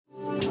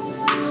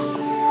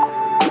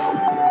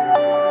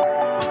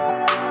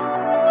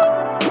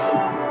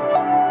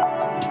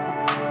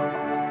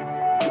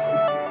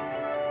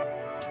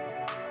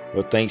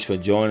Well, thanks for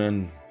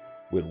joining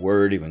with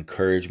Word of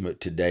Encouragement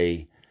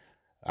today.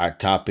 Our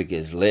topic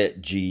is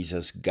Let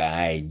Jesus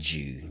Guide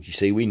You. You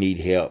see, we need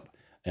help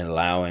in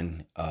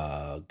allowing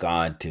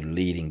God to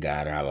lead and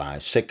guide our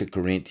lives. 2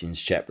 Corinthians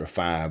chapter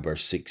 5,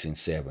 verse 6 and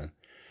 7.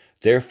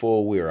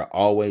 Therefore, we are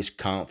always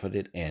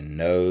confident and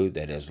know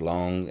that as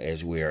long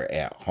as we are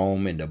at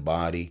home in the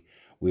body,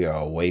 we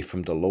are away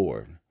from the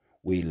Lord.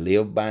 We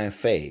live by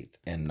faith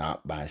and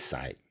not by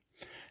sight.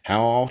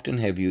 How often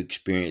have you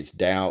experienced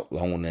doubt,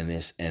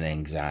 loneliness, and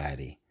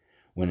anxiety?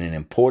 When an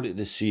important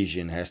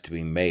decision has to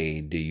be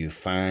made, do you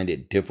find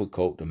it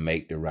difficult to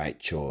make the right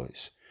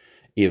choice?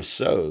 If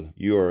so,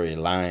 you are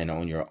relying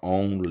on your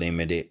own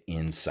limited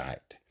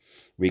insight.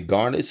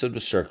 Regardless of the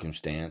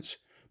circumstance,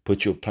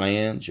 put your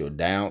plans, your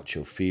doubts,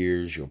 your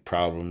fears, your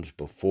problems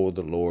before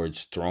the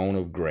Lord's throne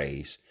of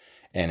grace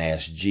and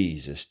ask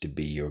Jesus to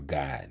be your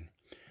guide.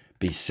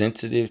 Be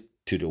sensitive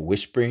to the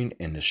whispering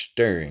and the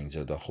stirrings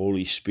of the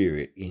Holy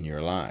Spirit in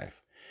your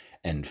life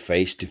and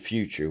face the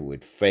future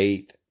with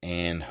faith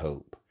and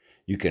hope.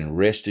 You can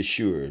rest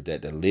assured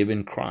that the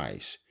living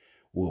Christ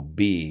will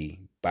be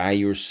by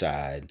your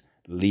side,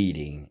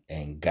 leading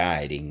and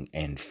guiding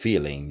and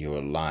filling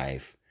your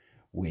life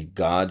with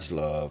God's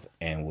love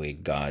and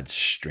with God's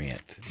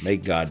strength. May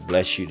God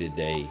bless you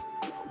today.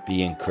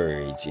 Be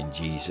encouraged. In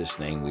Jesus'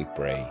 name we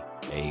pray.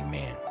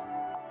 Amen.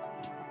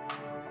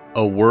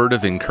 A Word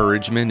of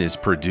Encouragement is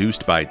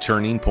produced by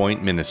Turning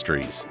Point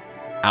Ministries.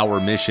 Our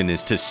mission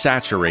is to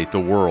saturate the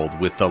world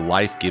with the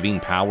life-giving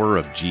power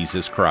of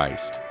Jesus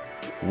Christ.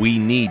 We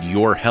need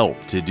your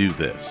help to do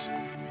this.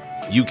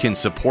 You can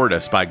support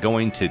us by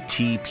going to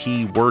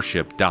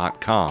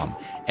tpworship.com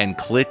and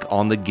click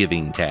on the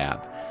Giving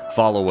tab.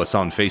 Follow us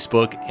on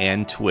Facebook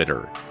and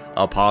Twitter.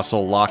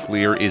 Apostle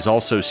Locklear is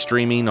also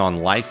streaming on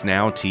Life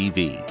Now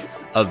TV.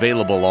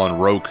 Available on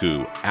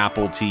Roku,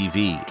 Apple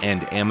TV,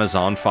 and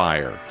Amazon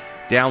Fire.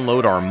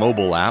 Download our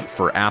mobile app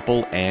for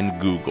Apple and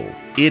Google.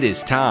 It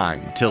is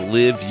time to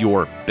live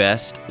your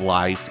best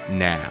life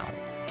now.